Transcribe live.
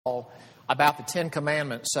about the Ten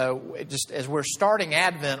Commandments. So just as we're starting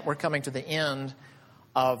Advent, we're coming to the end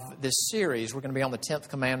of this series. We're going to be on the 10th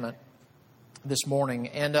commandment this morning.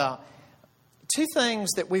 And two things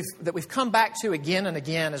that we've come back to again and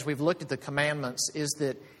again as we've looked at the commandments is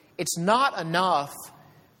that it's not enough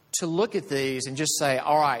to look at these and just say,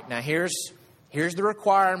 all right, now here's the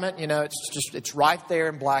requirement. You know, it's right there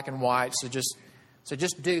in black and white. So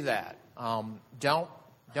just do that.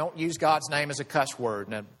 Don't use God's name as a cuss word.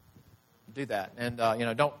 Now, do that. And,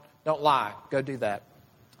 don't lie. Go do that.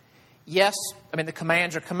 Yes, I mean, the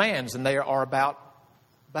commands are commands, and they are about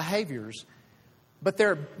behaviors. But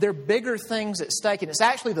there are bigger things at stake, and it's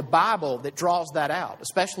actually the Bible that draws that out,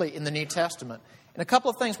 especially in the New Testament. And a couple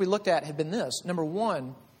of things we looked at have been this. Number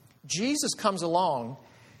one, Jesus comes along.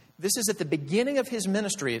 This is at the beginning of his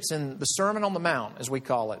ministry. It's in the Sermon on the Mount, as we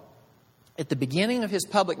call it. At the beginning of his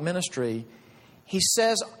public ministry, he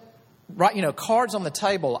says, right, cards on the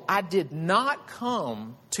table, I did not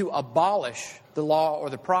come to abolish the law or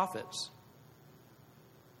the prophets.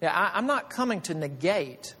 I'm not coming to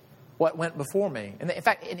negate what went before me. And in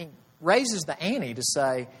fact, he raises the ante to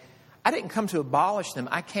say, I didn't come to abolish them,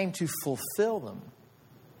 I came to fulfill them.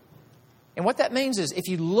 And what that means is if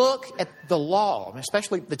you look at the law,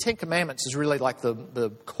 especially the Ten Commandments is really like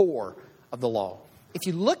the core of the law. If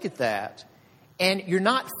you look at that and you're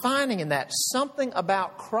not finding in that something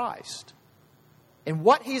about Christ and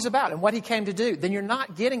what He's about and what He came to do, then you're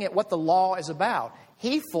not getting at what the law is about.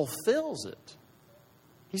 He fulfills it.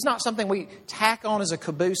 He's not something we tack on as a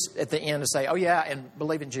caboose at the end to say, oh yeah, and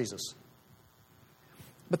believe in Jesus.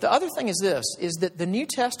 But the other thing is this, is that the New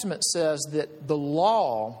Testament says that the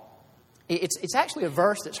law, it's actually a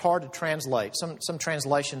verse that's hard to translate. Some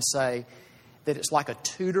translations say that it's like a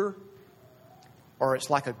tutor or it's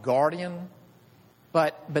like a guardian.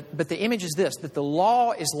 But the image is this, that the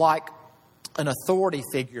law is like an authority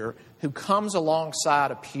figure who comes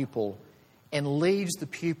alongside a pupil and leads the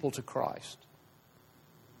pupil to Christ.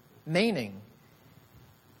 Meaning,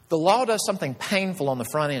 the law does something painful on the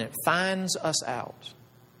front end. It finds us out.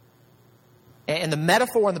 And the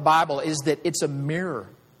metaphor in the Bible is that it's a mirror.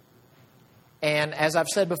 And as I've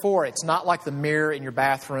said before, it's not like the mirror in your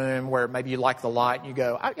bathroom where maybe you like the light and you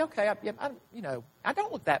go, I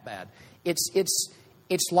don't look that bad.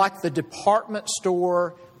 It's like the department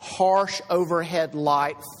store, harsh overhead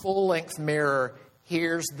light, full-length mirror.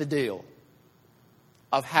 Here's the deal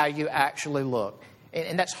of how you actually look.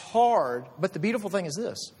 And that's hard, but the beautiful thing is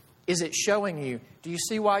this, is it's showing you, do you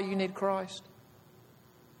see why you need Christ?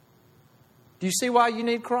 Do you see why you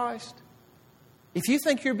need Christ? If you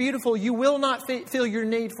think you're beautiful, you will not feel your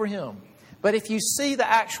need for Him. But if you see the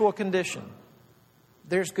actual condition,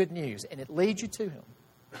 there's good news, and it leads you to Him.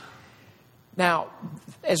 Now,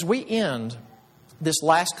 as we end this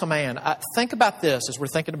last command, think about this as we're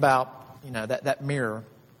thinking about, that mirror,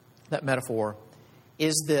 that metaphor,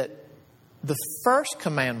 is that the first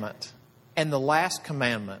commandment and the last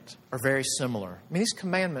commandment are very similar. I mean, these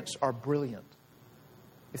commandments are brilliant.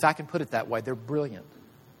 If I can put it that way, they're brilliant.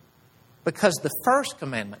 Because the first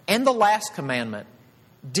commandment and the last commandment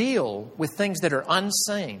deal with things that are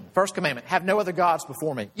unseen. First commandment, have no other gods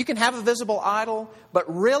before me. You can have a visible idol, but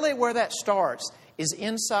really where that starts is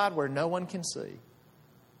inside where no one can see.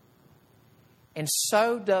 And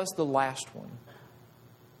so does the last one.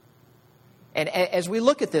 And as we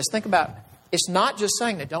look at this, think about, it's not just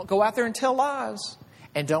saying that don't go out there and tell lies.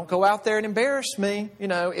 And don't go out there and embarrass me,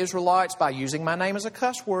 Israelites, by using my name as a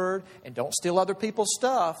cuss word. And don't steal other people's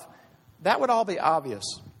stuff. That would all be obvious.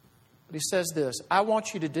 But he says this, I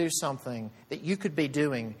want you to do something that you could be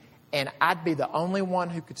doing, and I'd be the only one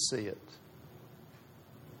who could see it.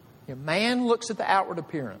 Man looks at the outward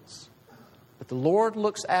appearance, but the Lord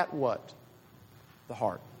looks at what? The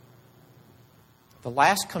heart. The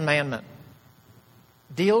last commandment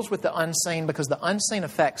deals with the unseen because the unseen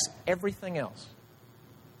affects everything else.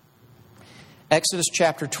 Exodus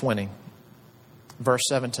chapter 20, verse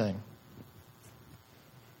 17.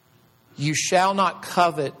 You shall not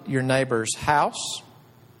covet your neighbor's house.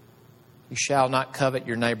 You shall not covet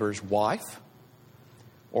your neighbor's wife,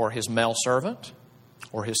 or his male servant,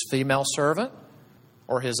 or his female servant,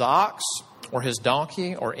 or his ox, or his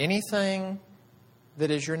donkey, or anything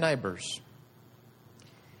that is your neighbor's.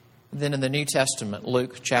 Then in the New Testament,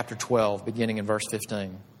 Luke chapter 12, beginning in verse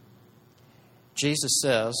 15, Jesus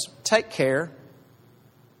says, take care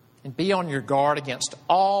and be on your guard against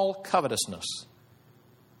all covetousness.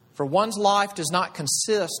 For one's life does not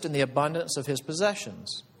consist in the abundance of his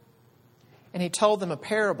possessions. And he told them a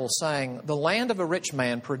parable, saying, the land of a rich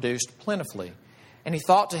man produced plentifully. And he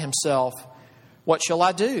thought to himself, what shall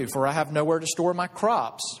I do? For I have nowhere to store my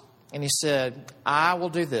crops. And he said, I will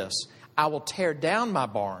do this. I will tear down my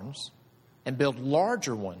barns and build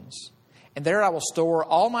larger ones, and there I will store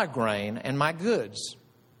all my grain and my goods.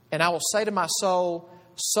 And I will say to my soul,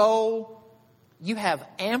 soul, you have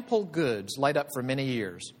ample goods laid up for many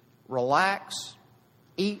years. Relax,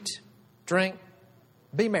 eat, drink,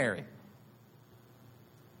 be merry.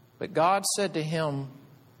 But God said to him,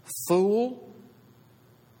 fool,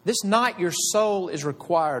 this night your soul is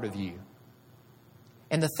required of you.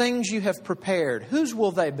 And the things you have prepared, whose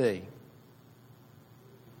will they be?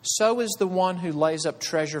 So is the one who lays up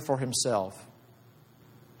treasure for himself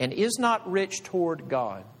and is not rich toward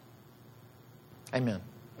God. Amen.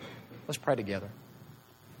 Let's pray together.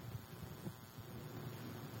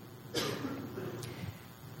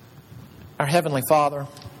 Our Heavenly Father,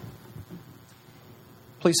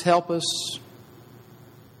 please help us.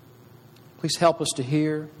 Please help us to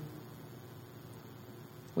hear.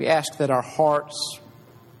 We ask that our hearts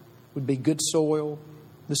would be good soil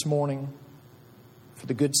this morning for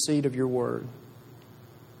the good seed of your word.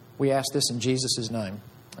 We ask this in Jesus' name.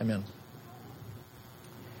 Amen.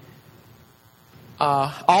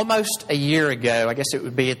 Almost a year ago, I guess it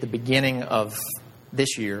would be at the beginning of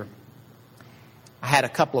this year, I had a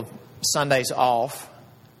couple of Sundays off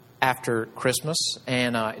after Christmas,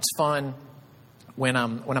 and it's fun when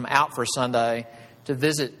I'm out for a Sunday to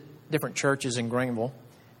visit different churches in Greenville,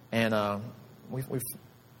 and we've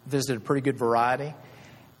visited a pretty good variety.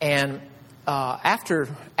 And after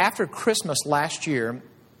Christmas last year,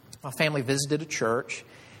 my family visited a church,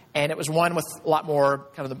 and it was one with a lot more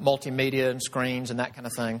kind of the multimedia and screens and that kind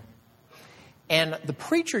of thing. And the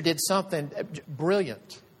preacher did something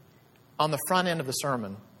brilliant on the front end of the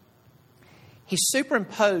sermon. He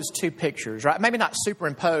superimposed two pictures, right? Maybe not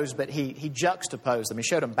superimposed, but he juxtaposed them. He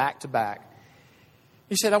showed them back to back.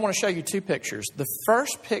 He said, I want to show you two pictures. The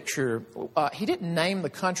first picture, he didn't name the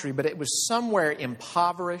country, but it was somewhere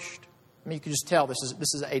impoverished. I mean, you could just tell this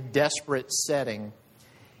is a desperate setting.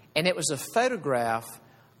 And it was a photograph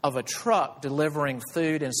of a truck delivering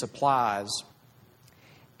food and supplies.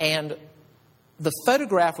 And the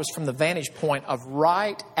photograph was from the vantage point of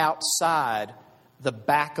right outside the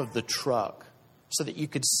back of the truck, so that you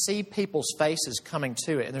could see people's faces coming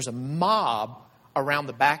to it. And there's a mob around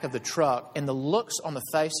the back of the truck, and the looks on the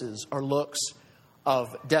faces are looks of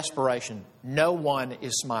desperation. No one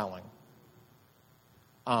is smiling.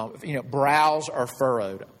 Brows are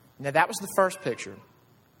furrowed. Now, that was the first picture.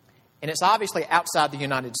 And it's obviously outside the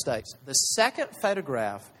United States. The second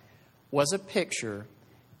photograph was a picture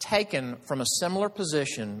taken from a similar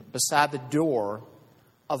position beside the door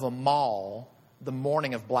of a mall the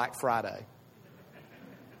morning of Black Friday.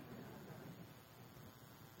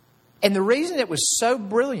 And the reason it was so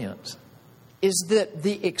brilliant is that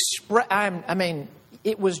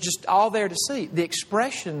it was just all there to see. The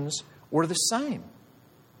expressions were the same.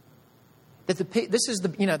 That this is the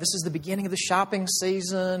beginning of the shopping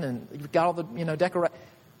season, and you've got all the decorations.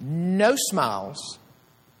 No smiles,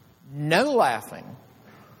 no laughing,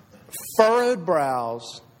 furrowed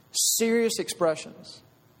brows, serious expressions.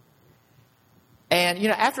 And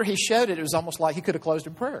after he showed it, it was almost like he could have closed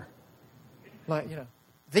in prayer.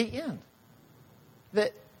 The end.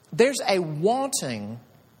 That there's a wanting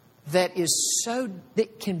that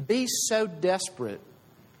can be so desperate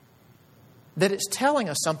that it's telling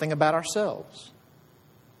us something about ourselves.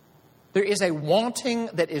 There is a wanting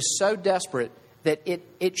that is so desperate that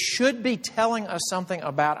it should be telling us something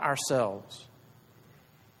about ourselves.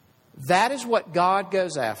 That is what God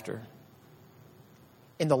goes after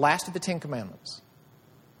in the last of the Ten Commandments.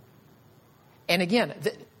 And again,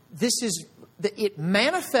 it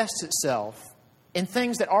manifests itself in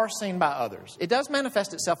things that are seen by others. It does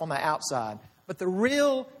manifest itself on the outside, but the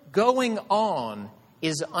real going on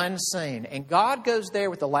is unseen. And God goes there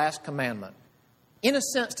with the last commandment, in a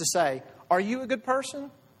sense to say, are you a good person?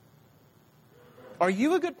 Are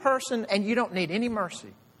you a good person and you don't need any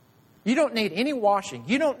mercy? You don't need any washing.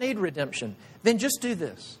 You don't need redemption. Then just do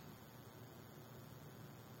this.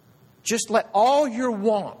 Just let all your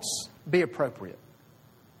wants be appropriate.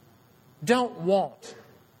 Don't want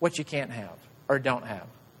what you can't have or don't have.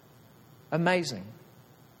 Amazing.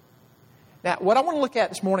 Now, what I want to look at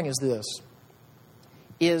this morning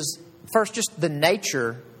is first just the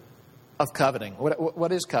nature of coveting.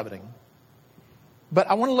 What is coveting? But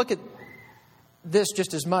I want to look at this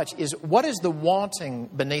just as much, is what is the wanting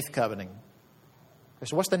beneath coveting?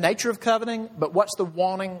 So what's the nature of coveting, but what's the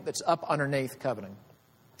wanting that's up underneath coveting?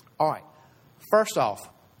 All right. First off,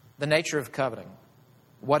 the nature of coveting.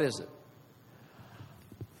 What is it?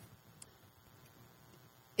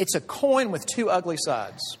 It's a coin with two ugly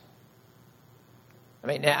sides. I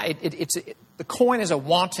mean, now The coin is a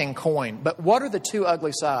wanting coin. But what are the two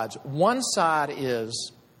ugly sides? One side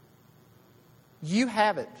is, you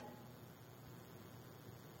have it.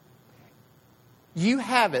 You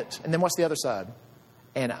have it. And then what's the other side?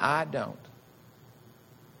 And I don't.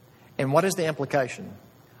 And what is the implication?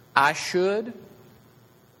 I should,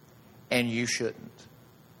 and you shouldn't.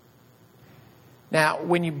 Now,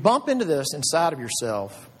 when you bump into this inside of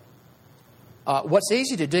yourself, what's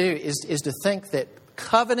easy to do is to think that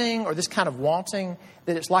coveting or this kind of wanting,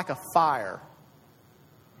 that it's like a fire.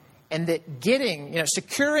 And that getting,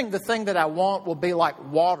 securing the thing that I want will be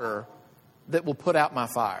like water that will put out my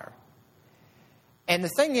fire. And the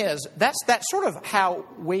thing is, that's sort of how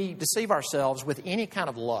we deceive ourselves with any kind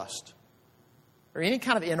of lust or any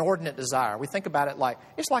kind of inordinate desire. We think about it like,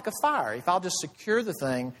 it's like a fire. If I'll just secure the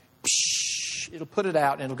thing, it'll put it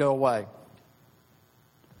out and it'll go away.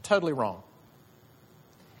 Totally wrong.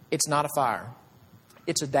 It's not a fire.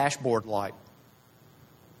 It's a dashboard light.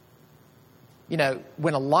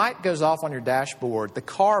 When a light goes off on your dashboard, the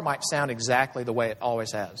car might sound exactly the way it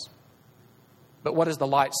always has. But what is the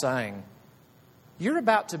light saying? You're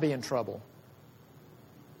about to be in trouble.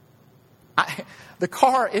 The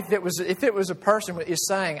car, if it was a person, is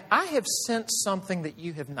saying, I have sensed something that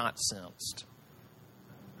you have not sensed.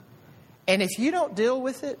 And if you don't deal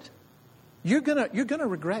with it, you're gonna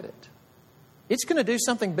regret it. It's going to do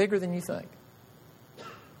something bigger than you think.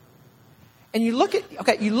 And you look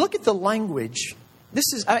at the language.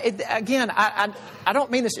 This is, again, I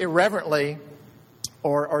don't mean this irreverently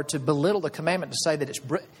or to belittle the commandment to say that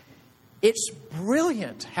it's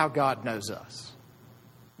brilliant how God knows us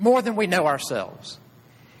more than we know ourselves.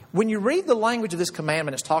 When you read the language of this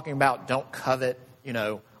commandment, it's talking about don't covet,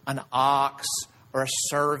 an ox or a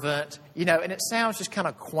servant, and it sounds just kind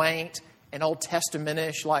of quaint and Old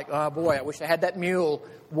Testament-ish, like, oh boy, I wish I had that mule.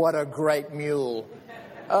 What a great mule.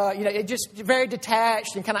 It just very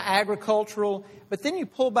detached and kind of agricultural. But then you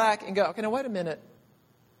pull back and go, okay, now wait a minute.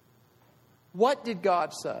 What did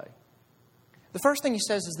God say? The first thing he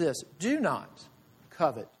says is this: do not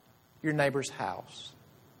covet your neighbor's house.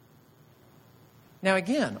 Now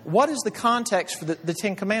again, what is the context for the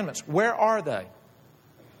Ten Commandments? Where are they?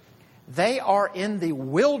 They are in the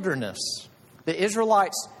wilderness. The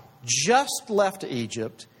Israelites just left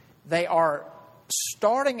Egypt. They are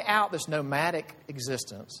starting out this nomadic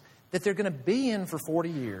existence that they're going to be in for 40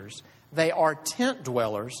 years. They are tent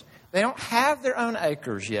dwellers. They don't have their own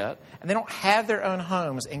acres yet, and they don't have their own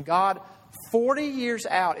homes. And God, 40 years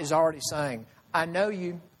out, is already saying, I know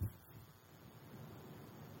you.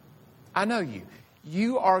 I know you.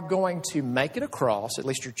 You are going to make it across, at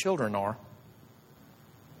least your children are.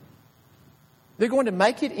 They're going to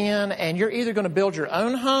make it in, and you're either going to build your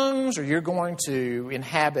own homes or you're going to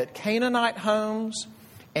inhabit Canaanite homes.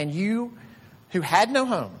 And you, who had no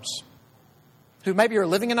homes, who maybe are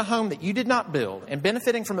living in a home that you did not build and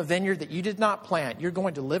benefiting from a vineyard that you did not plant, you're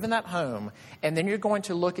going to live in that home, and then you're going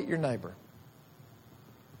to look at your neighbor.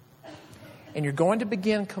 And you're going to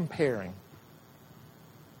begin comparing.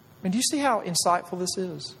 And do you see how insightful this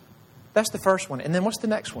is? That's the first one. And then what's the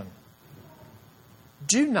next one?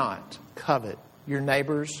 Do not covet your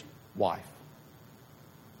neighbor's wife.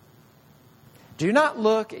 Do not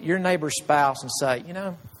look at your neighbor's spouse and say,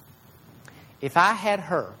 if I had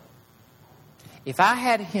her, if I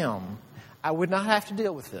had him, I would not have to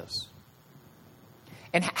deal with this.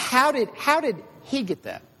 And how did he get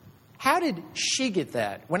that? How did she get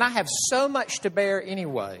that when I have so much to bear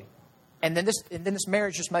anyway? And then this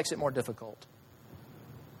marriage just makes it more difficult.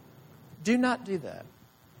 Do not do that.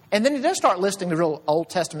 And then he does start listing the real Old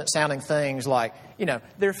Testament sounding things like,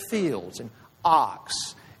 their fields and ox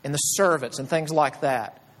and the servants and things like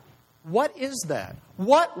that. What is that?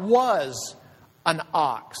 What was an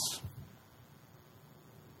ox?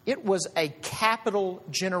 It was a capital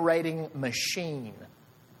generating machine.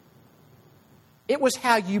 It was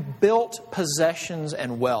how you built possessions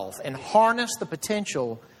and wealth and harnessed the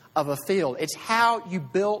potential of a field. It's how you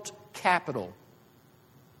built capital.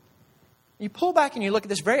 You pull back and you look at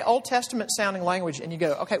this very Old Testament sounding language and you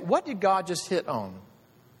go, okay, what did God just hit on?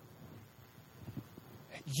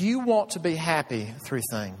 You want to be happy through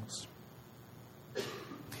things.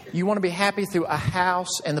 You want to be happy through a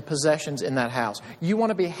house and the possessions in that house. You want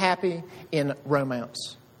to be happy in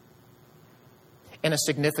romance, in a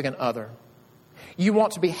significant other. You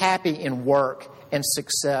want to be happy in work and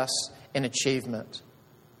success and achievement.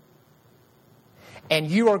 And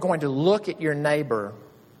you are going to look at your neighbor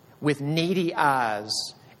with needy eyes,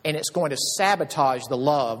 and it's going to sabotage the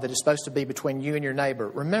love that is supposed to be between you and your neighbor.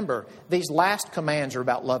 Remember, these last commands are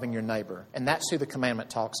about loving your neighbor, and that's who the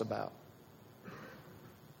commandment talks about.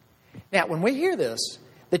 Now, when we hear this,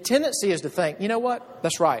 The tendency is to think, you know what?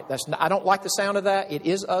 That's right. I don't like the sound of that. It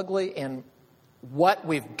is ugly. And what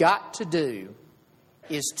we've got to do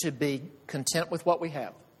is to be content with what we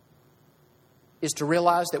have. Is to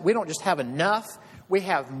realize that we don't just have enough, we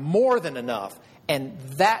have more than enough. And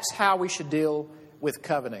that's how we should deal with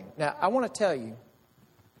coveting. Now, I want to tell you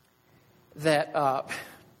that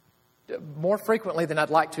more frequently than I'd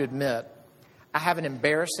like to admit, I have an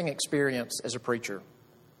embarrassing experience as a preacher.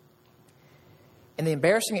 And the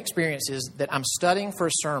embarrassing experience is that I'm studying for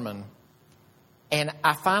a sermon, and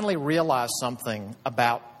I finally realized something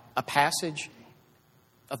about a passage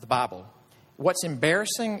of the Bible. What's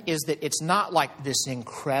embarrassing is that it's not like this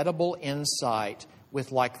incredible insight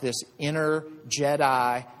with like this inner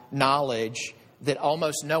Jedi knowledge that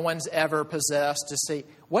almost no one's ever possessed to see.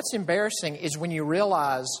 What's embarrassing is when you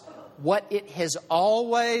realize what it has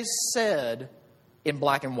always said in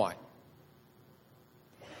black and white.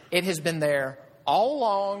 It has been there all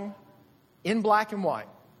along in black and white.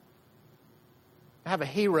 I have a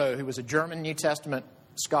hero who was a German New Testament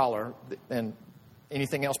scholar, and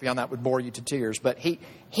anything else beyond that would bore you to tears. But he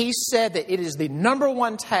said that it is the number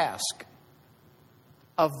one task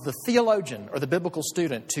of the theologian or the biblical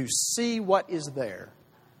student to see what is there.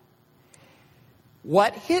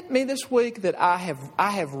 What hit me this week that I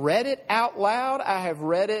have read it out loud, I have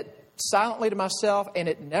read it silently to myself, and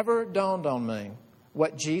it never dawned on me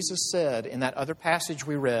what Jesus said in that other passage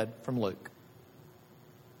we read from Luke.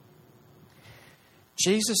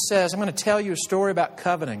 Jesus says, I'm going to tell you a story about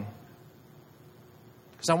coveting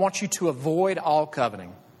because I want you to avoid all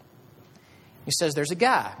coveting. He says there's a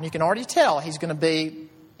guy. You can already tell he's going to be,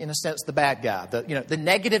 in a sense, the bad guy, the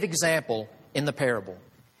negative example in the parable.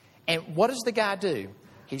 And what does the guy do?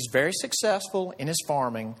 He's very successful in his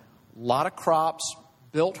farming, a lot of crops,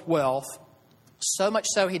 built wealth, so much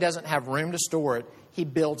so he doesn't have room to store it. He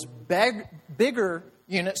builds bigger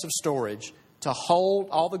units of storage to hold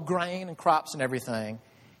all the grain and crops and everything.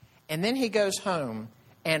 And then he goes home,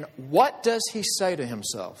 and what does he say to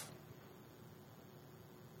himself?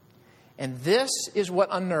 And this is what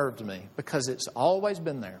unnerved me, because it's always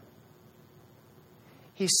been there.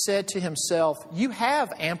 He said to himself, you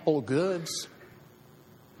have ample goods.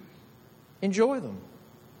 Enjoy them.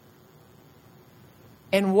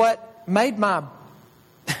 And what made my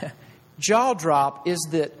jaw drop is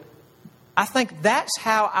that I think that's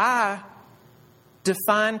how I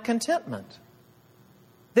define contentment.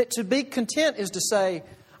 That to be content is to say,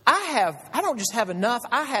 I don't just have enough,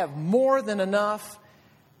 I have more than enough,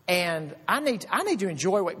 and I need to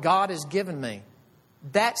enjoy what God has given me.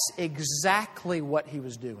 That's exactly what he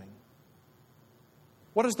was doing.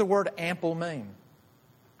 What does the word ample mean?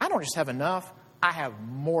 I don't just have enough, I have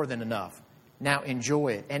more than enough. Now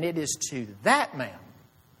enjoy it. And it is to that man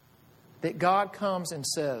that God comes and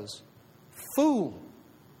says, fool.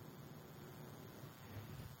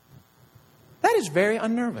 That is very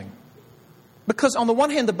unnerving. Because on the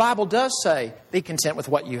one hand, the Bible does say, be content with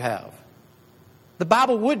what you have. The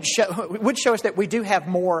Bible would show us that we do have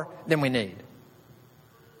more than we need.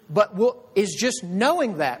 But is just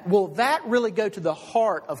knowing that, will that really go to the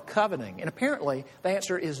heart of coveting? And apparently, the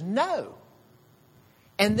answer is no.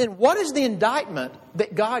 And then what is the indictment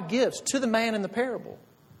that God gives to the man in the parable?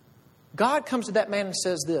 God comes to that man and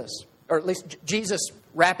says this, or at least Jesus,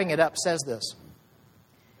 wrapping it up, says this.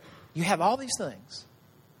 You have all these things,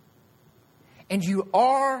 and you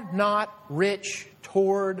are not rich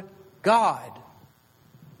toward God.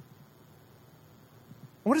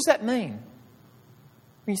 What does that mean?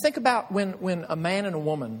 When you think about when a man and a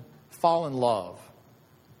woman fall in love,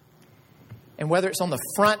 and whether it's on the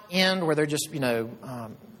front end where they're just,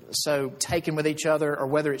 so taken with each other, or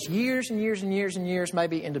whether it's years and years and years and years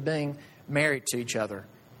maybe into being married to each other,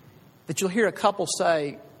 that you'll hear a couple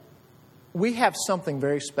say, we have something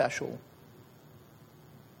very special.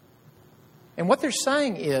 And what they're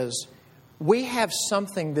saying is, we have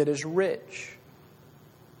something that is rich.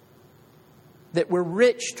 That we're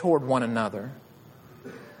rich toward one another.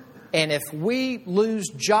 And if we lose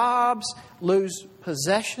jobs, lose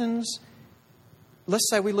possessions, let's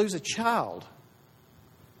say we lose a child,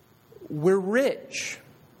 we're rich.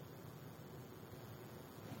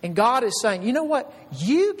 And God is saying, you know what?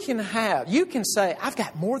 You can say, I've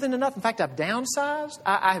got more than enough. In fact, I've downsized.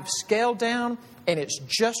 I have scaled down, and it's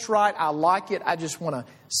just right. I like it. I just want to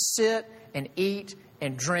sit and eat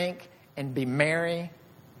and drink and be merry.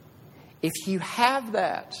 If you have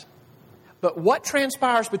that, but what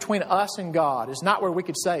transpires between us and God is not where we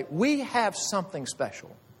could say, we have something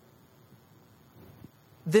special.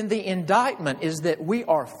 Then the indictment is that we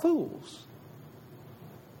are fools.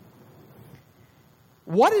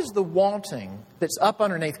 What is the wanting that's up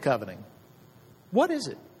underneath coveting? What is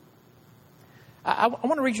it? I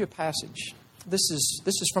want to read you a passage. This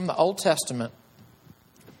is from the Old Testament.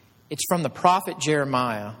 It's from the prophet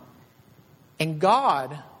Jeremiah. And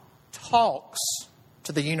God talks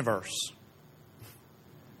to the universe.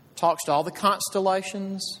 Talks to all the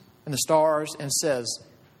constellations and the stars and says,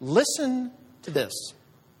 listen to this.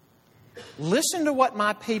 Listen to what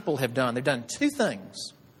my people have done. They've done two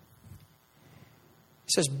things.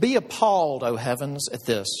 He says, be appalled, O heavens, at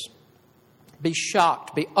this. Be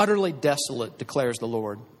shocked, be utterly desolate, declares the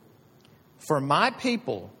Lord. For my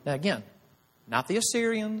people, now again, not the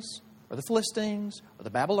Assyrians or the Philistines or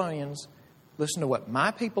the Babylonians. Listen to what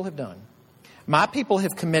my people have done. My people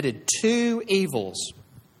have committed two evils.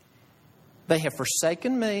 They have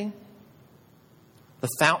forsaken me, the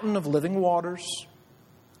fountain of living waters,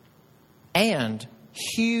 and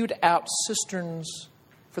hewed out cisterns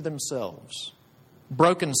for themselves,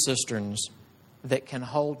 broken cisterns that can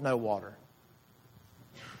hold no water.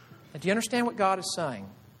 Now, do you understand what God is saying?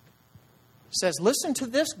 He says, listen to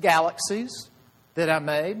this galaxies that I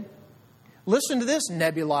made. Listen to this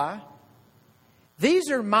nebulae. These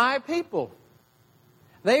are my people.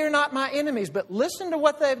 They are not my enemies, but listen to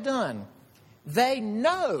what they've done. They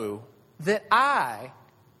know that I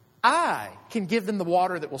can give them the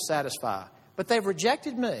water that will satisfy. But they've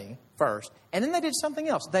rejected me first, and then they did something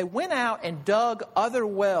else. They went out and dug other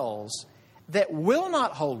wells that will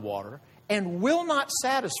not hold water and will not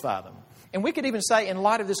satisfy them. And we could even say, in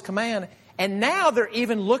light of this command, and now they're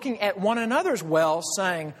even looking at one another's wells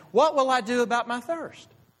saying, what will I do about my thirst?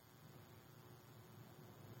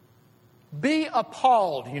 Be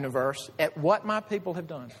appalled, universe, at what my people have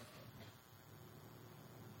done.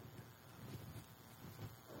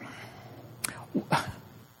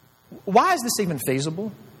 Why is this even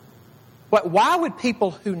feasible? Why would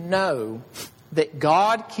people who know that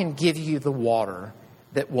God can give you the water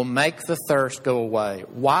that will make the thirst go away,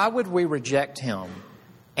 why would we reject Him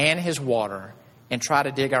and His water and try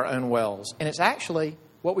to dig our own wells? And it's actually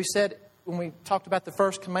what we said when we talked about the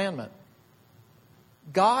first commandment.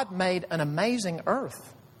 God made an amazing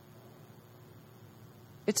earth.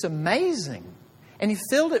 It's amazing. And He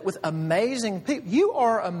filled it with amazing people. You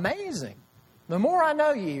are amazing. The more I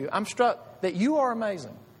know you, I'm struck that you are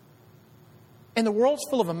amazing. And the world's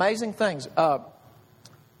full of amazing things.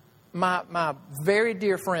 My very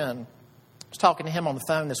dear friend, I was talking to him on the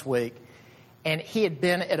phone this week, and he had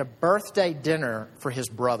been at a birthday dinner for his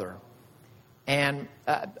brother. And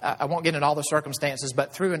I won't get into all the circumstances,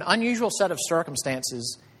 but through an unusual set of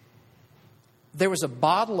circumstances, there was a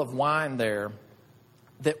bottle of wine there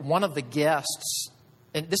that one of the guests,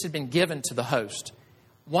 and this had been given to the host,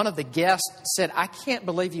 one of the guests said, I can't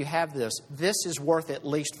believe you have this. This is worth at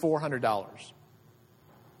least $400.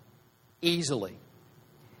 Easily.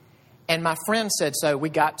 And my friend said, so we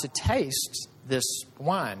got to taste this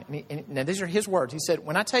wine. Now, these are his words. He said,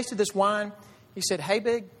 when I tasted this wine, he said, hey,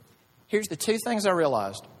 Big, here's the two things I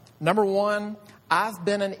realized. Number one, I've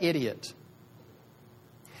been an idiot.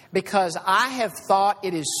 Because I have thought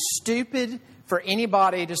it is stupid for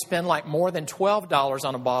anybody to spend like more than $12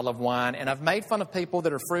 on a bottle of wine. And I've made fun of people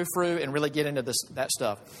that are frou-frou and really get into that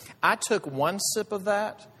stuff. I took one sip of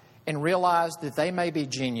that and realized that they may be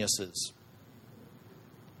geniuses.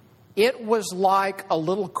 It was like a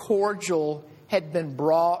little cordial had been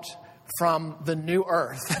brought from the new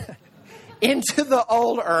earth into the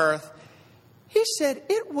old earth. He said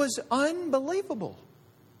it was unbelievable.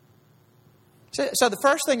 So the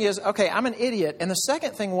first thing is, okay, I'm an idiot. And the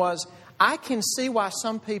second thing was, I can see why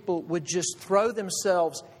some people would just throw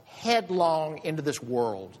themselves headlong into this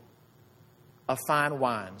world of fine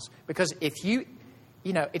wines. Because if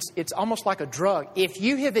it's almost like a drug. If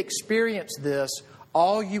you have experienced this,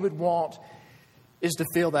 all you would want is to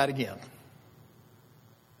feel that again.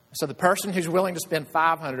 So the person who's willing to spend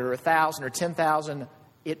 $500 or $1,000 or $10,000,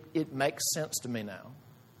 it makes sense to me now.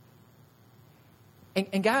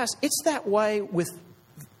 And guys, it's that way with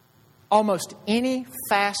almost any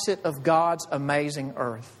facet of God's amazing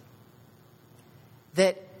earth.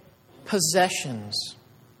 That possessions,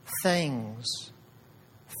 things,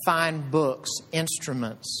 fine books,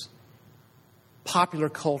 instruments, popular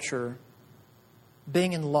culture,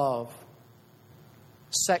 being in love,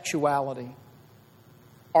 sexuality,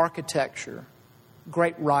 architecture,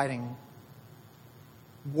 great writing,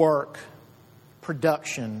 work,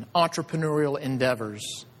 production, entrepreneurial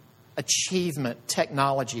endeavors, achievement,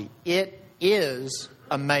 technology. It is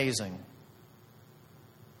amazing.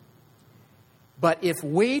 But if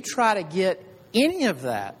we try to get any of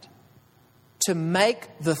that to make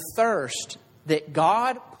the thirst that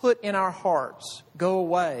God put in our hearts go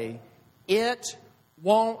away, it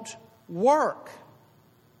won't work.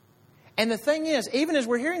 And the thing is, even as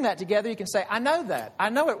we're hearing that together, you can say, I know that.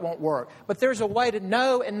 I know it won't work. But there's a way to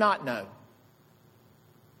know and not know.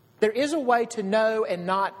 There is a way to know and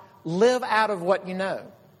not live out of what you know.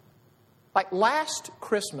 Like last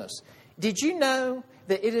Christmas, did you know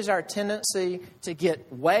that it is our tendency to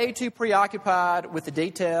get way too preoccupied with the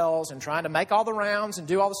details and trying to make all the rounds and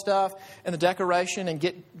do all the stuff and the decoration and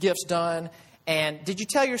get gifts done? And did you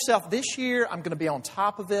tell yourself, this year I'm going to be on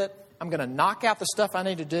top of it, I'm going to knock out the stuff I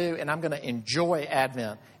need to do, and I'm going to enjoy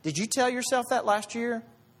Advent? Did you tell yourself that last year?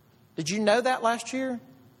 Did you know that last year?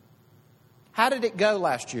 How did it go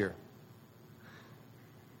last year?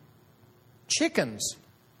 Chickens,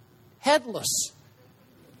 headless,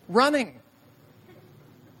 running.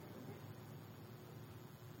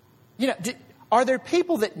 You know, are there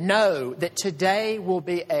people that know that today will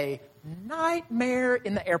be a nightmare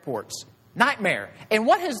in the airports? Nightmare. And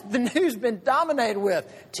what has the news been dominated with?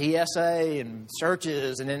 TSA and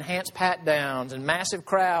searches and enhanced pat-downs and massive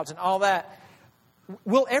crowds and all that.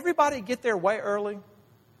 Will everybody get there way early?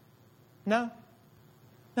 No.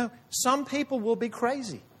 No. Some people will be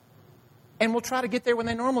crazy and will try to get there when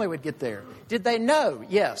they normally would get there. Did they know?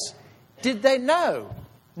 Yes. Did they know?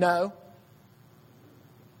 No.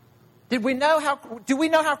 Do we know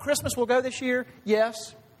how Christmas will go this year?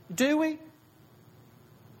 Yes. Do we?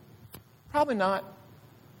 Probably not.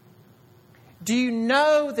 Do you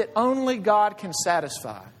know that only God can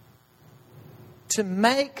satisfy? To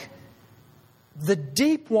make the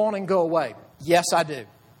deep wanting go away? Yes, I do.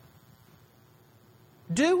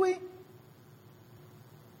 Do we?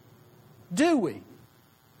 Do we?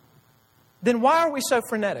 Then why are we so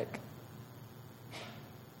frenetic?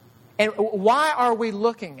 And why are we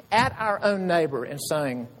looking at our own neighbor and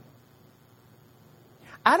saying,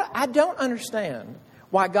 I don't understand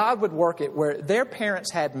why God would work it where their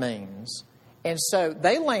parents had means, and so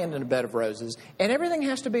they land in a bed of roses, and everything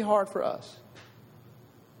has to be hard for us.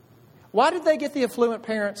 Why did they get the affluent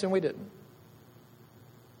parents and we didn't?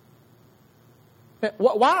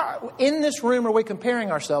 Why in this room are we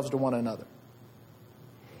comparing ourselves to one another?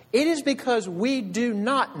 It is because we do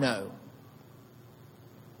not know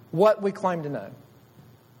what we claim to know.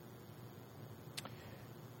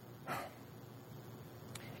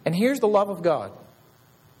 And here's the love of God.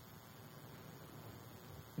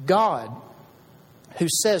 God, who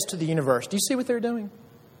says to the universe, do you see what they're doing?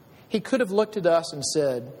 He could have looked at us and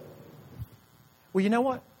said, well, you know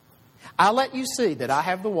what? I let you see that I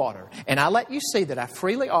have the water, and I let you see that I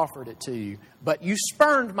freely offered it to you, but you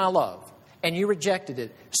spurned my love, and you rejected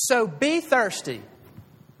it. So be thirsty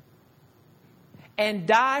and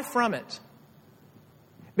die from it,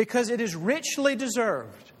 because it is richly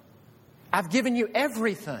deserved. I've given you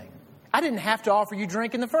everything. I didn't have to offer you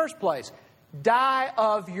drink in the first place. Die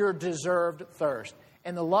of your deserved thirst.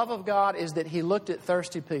 And the love of God is that He looked at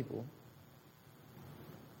thirsty people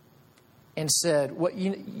and said,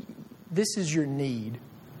 this is your need.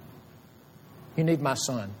 You need my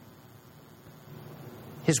Son,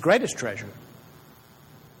 His greatest treasure.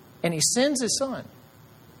 And He sends His Son.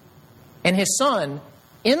 And His Son,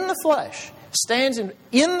 in the flesh, stands in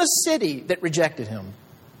the city that rejected Him.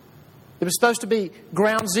 It was supposed to be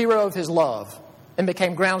ground zero of His love and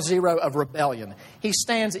became ground zero of rebellion. He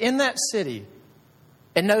stands in that city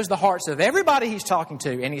and knows the hearts of everybody He's talking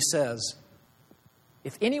to. And He says,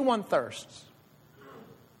 if anyone thirsts,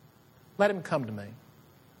 let him come to me.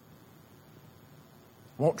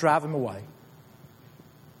 Won't drive him away.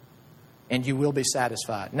 And you will be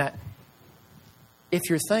satisfied. Now, if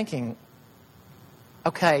you're thinking,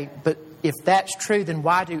 okay, but if that's true, then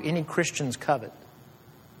why do any Christians covet?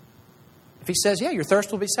 If He says, yeah, your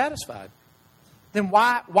thirst will be satisfied, then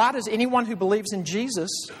why does anyone who believes in Jesus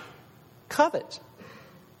covet?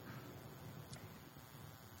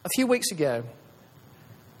 A few weeks ago,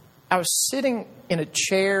 I was sitting in a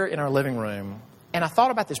chair in our living room, and I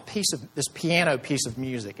thought about this piano piece of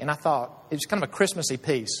music, and I thought it was kind of a Christmassy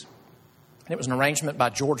piece, and it was an arrangement by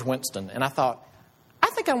George Winston, and I thought, I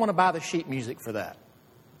think I want to buy the sheet music for that.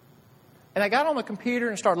 And I got on the computer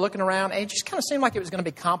and started looking around, and it just kind of seemed like it was going to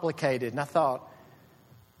be complicated, and I thought,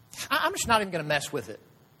 I'm just not even going to mess with it.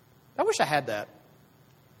 I wish I had that.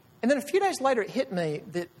 And then a few days later, it hit me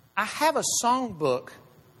that I have a songbook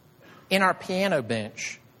in our piano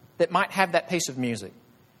bench that might have that piece of music.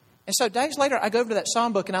 And so days later, I go over to that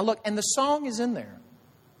songbook and I look, and the song is in there.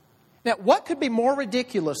 Now, what could be more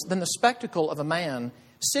ridiculous than the spectacle of a man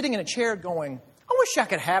sitting in a chair going, I wish I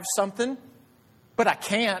could have something, but I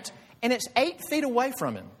can't. And it's 8 feet away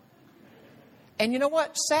from him. And you know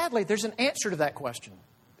what? Sadly, there's an answer to that question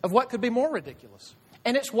of what could be more ridiculous.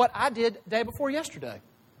 And it's what I did day before yesterday.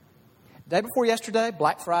 Day before yesterday,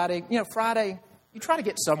 Black Friday. You know, Friday, You try to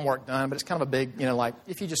get some work done, but it's kind of a big, like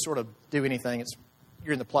if you just sort of do anything,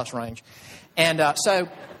 you're in the plus range. And so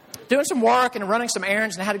doing some work and running some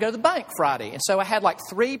errands, and I had to go to the bank Friday. And so I had like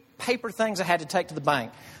 3 paper things I had to take to the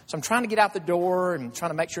bank. So I'm trying to get out the door and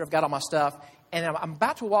trying to make sure I've got all my stuff. And I'm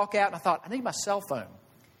about to walk out, and I thought, I need my cell phone.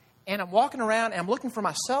 And I'm walking around, and I'm looking for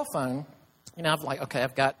my cell phone. I'm like, okay,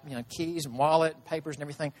 I've got keys and wallet and papers and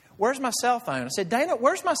everything. Where's my cell phone? I said, Dana,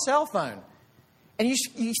 where's my cell phone? And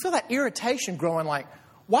you feel that irritation growing, like,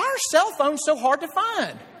 why are cell phones so hard to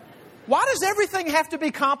find? Why does everything have to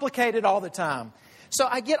be complicated all the time? So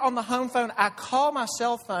I get on the home phone, I call my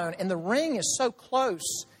cell phone, and the ring is so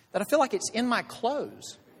close that I feel like it's in my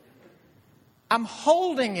clothes. I'm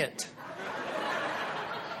holding it.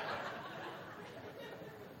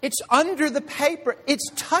 It's under the paper. It's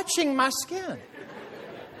touching my skin.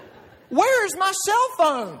 Where is my cell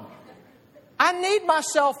phone? I need my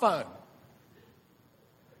cell phone.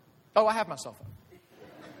 Oh, I have my cell phone.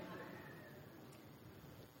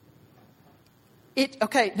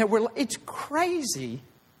 It's crazy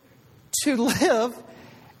to live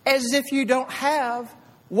as if you don't have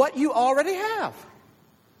what you already have.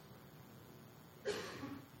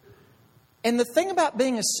 And the thing about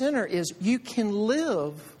being a sinner is you can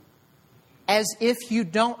live as if you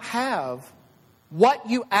don't have what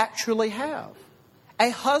you actually have. A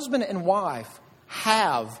husband and wife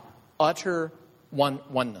have utter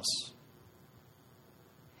oneness.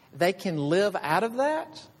 They can live out of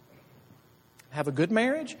that, have a good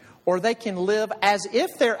marriage, or they can live as if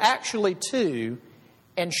they're actually two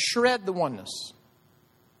and shred the oneness.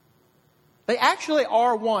 They actually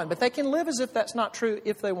are one, but they can live as if that's not true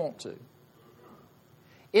if they want to.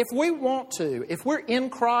 If we want to, if we're in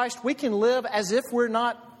Christ, we can live as if we're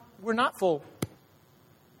not full.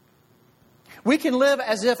 We can live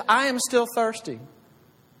as if I am still thirsty.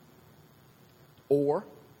 Or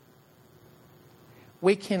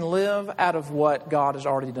we can live out of what God has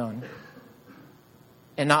already done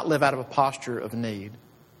and not live out of a posture of need.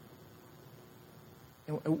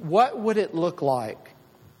 What would it look like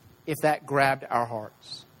if that grabbed our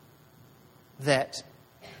hearts? That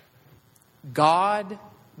God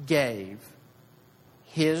gave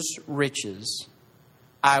His riches.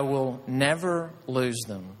 I will never lose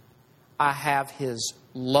them. I have His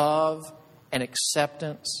love and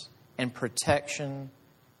acceptance and protection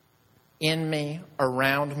in me,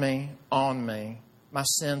 around me, on me. My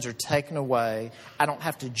sins are taken away. I don't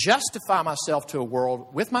have to justify myself to a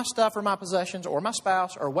world with my stuff or my possessions or my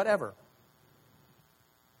spouse or whatever.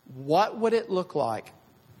 What would it look like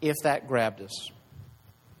if that grabbed us?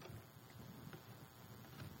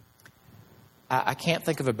 I can't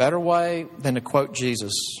think of a better way than to quote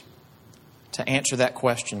Jesus to answer that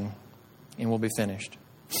question, and we'll be finished.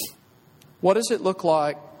 What does it look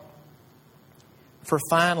like for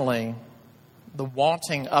finally the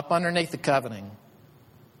wanting up underneath the coveting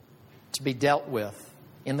to be dealt with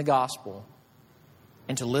in the gospel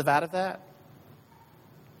and to live out of that?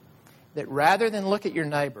 That rather than look at your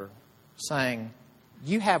neighbor saying,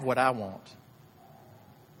 you have what I want,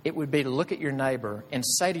 it would be to look at your neighbor and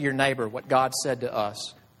say to your neighbor what God said to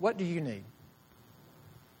us. What do you need?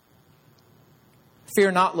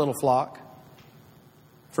 Fear not, little flock,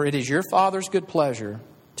 for it is your Father's good pleasure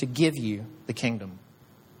to give you the kingdom.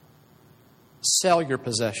 Sell your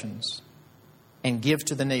possessions and give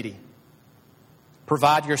to the needy.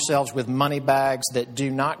 Provide yourselves with money bags that do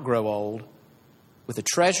not grow old, with a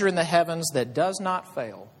treasure in the heavens that does not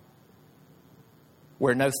fail,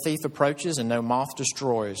 where no thief approaches and no moth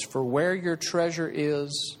destroys. For where your treasure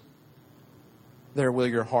is, there will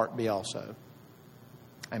your heart be also.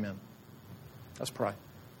 Amen. Let's pray.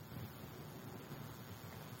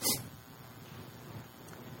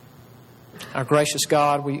 Our gracious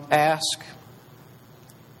God, we ask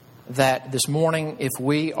that this morning, if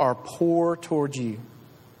we are poor towards you,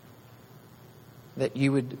 that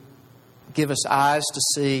you would give us eyes to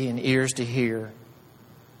see and ears to hear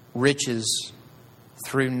riches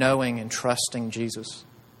through knowing and trusting Jesus.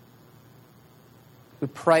 We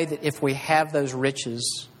pray that if we have those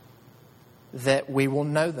riches, that we will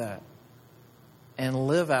know that and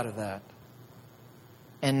live out of that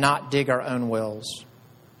and not dig our own wells,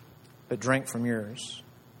 but drink from yours.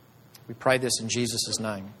 We pray this in Jesus'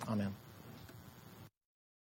 name. Amen.